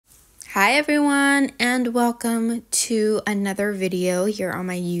Hi everyone, and welcome to another video here on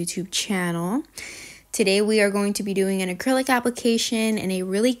my YouTube channel. Today we are going to be doing an acrylic application in a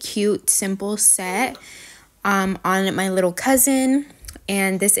really cute simple set on my little cousin,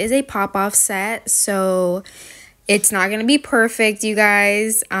 and this is a pop-off set, so it's not going to be perfect, you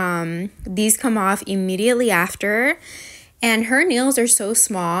guys. These come off immediately after, and her nails are so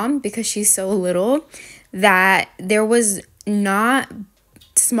small because she's so little that there was not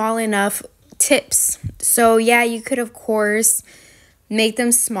small enough tips. So yeah, you could of course make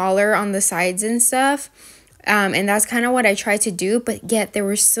them smaller on the sides and stuff, and that's kind of what I tried to do, but yet they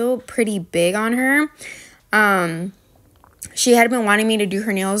were still pretty big on her. She had been wanting me to do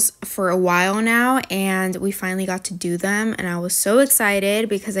her nails for a while now, and we finally got to do them, and I was so excited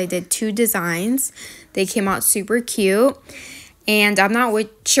because I did 2 designs. They came out super cute. And I'm not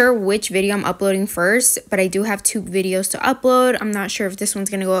sure which video I'm uploading first, but I do have 2 videos to upload. I'm not sure if this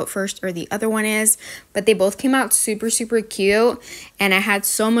one's going to go out first or the other one is, but they both came out super cute, and I had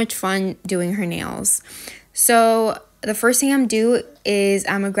so much fun doing her nails. So the first thing I'm doing is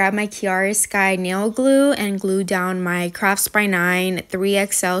I'm going to grab my Chiara Sky nail glue and glue down my Crafts by 9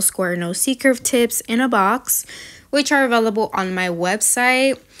 3XL square nose C-curve tips in a box, which are available on my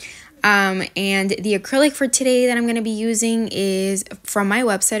website. And the acrylic for today that I'm going to be using is from my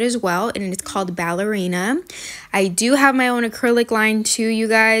website as well, and it's called Ballerina. I do have my own acrylic line too, you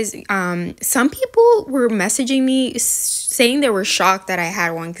guys. Some people were messaging me saying they were shocked that I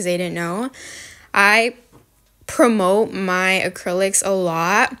had one because they didn't know. I promote my acrylics a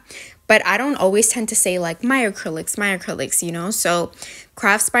lot, but I don't always tend to say like my acrylics, you know. So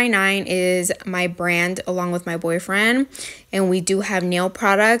Crafts by 9 is my brand along with my boyfriend, and we do have nail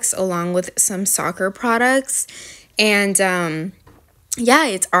products along with some soccer products, and yeah,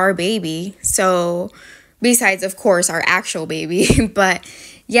 it's our baby. So besides of course our actual baby, but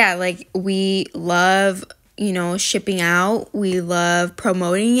yeah, like we love, you know, shipping out, we love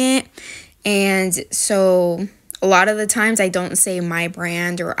promoting it, and so a lot of the times I don't say my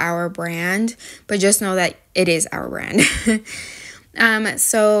brand or our brand, but just know that it is our brand.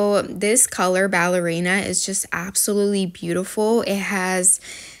 So this color Ballerina is just absolutely beautiful.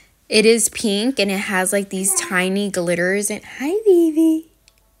 It is pink, and it has like these tiny glitters, and hi baby.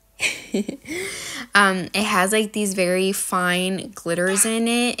 It has like these very fine glitters in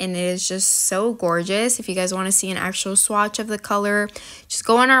it, and it is just so gorgeous. If you guys want to see an actual swatch of the color, just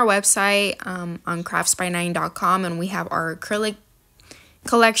go on our website on craftsby9.com, and we have our acrylic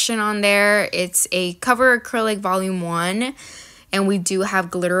collection on there. It's a cover acrylic volume 1, and we do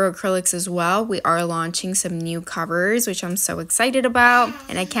have glitter acrylics as well. We are launching some new covers, which I'm so excited about,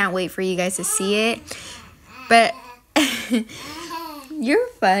 and I can't wait for you guys to see it. But you're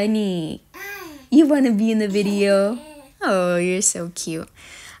funny. You want to be in the video? Oh, you're so cute.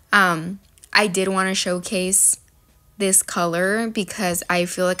 I did want to showcase this color because I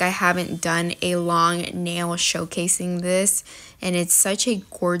feel like I haven't done a long nail showcasing this, and it's such a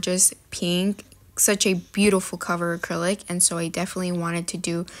gorgeous pink, such a beautiful cover acrylic, and so I definitely wanted to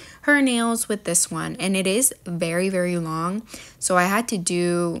do her nails with this one. And it is very long, so I had to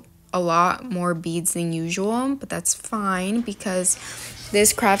do a lot more beads than usual, but that's fine because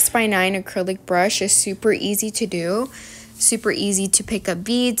this Crafts by 9 acrylic brush is super easy to do, super easy to pick up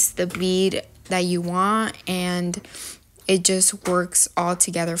beads, the bead that you want, and it just works all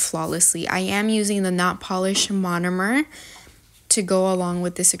together flawlessly. I am using the Not Polished monomer to go along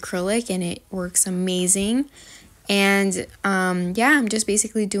with this acrylic, and it works amazing. And yeah, I'm just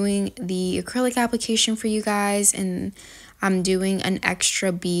basically doing the acrylic application for you guys, and I'm doing an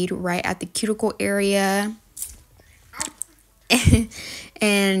extra bead right at the cuticle area.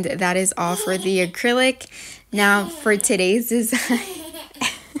 And that is all for the acrylic. Now for today's design,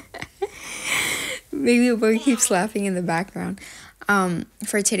 maybe a boy keeps laughing in the background.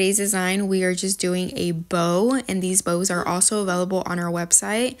 For today's design, we are just doing a bow, and these bows are also available on our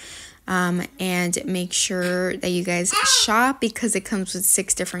website. And make sure that you guys shop because it comes with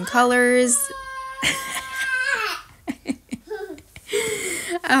 6 different colors.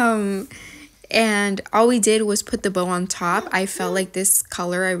 And all we did was put the bow on top. I felt like this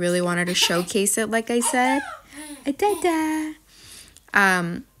color, I really wanted to showcase it, like I said.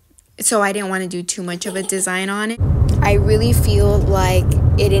 So I didn't want to do too much of a design on it. I really feel like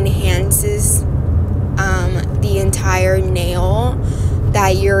it enhances the entire nail,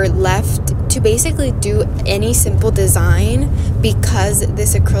 that you're left to basically do any simple design because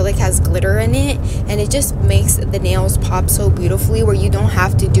this acrylic has glitter in it, and it just makes the nails pop so beautifully where you don't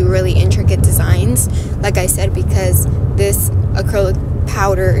have to do really intricate designs, like I said, because this acrylic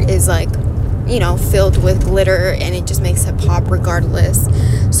powder is like you know, filled with glitter, and it just makes it pop regardless.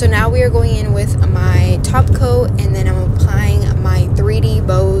 So now we are going in with my top coat, and then I'm applying my 3D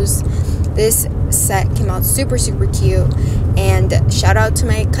bows. This set came out super cute, and shout out to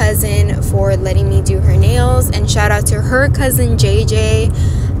my cousin for letting me do her nails, and shout out to her cousin JJ.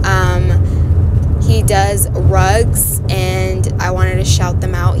 He does rugs, and I wanted to shout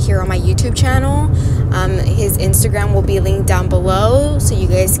them out here on my YouTube channel. His Instagram will be linked down below, so you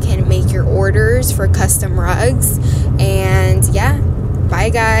guys can make your orders for custom rugs. And yeah, bye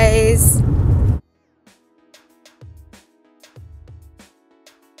guys.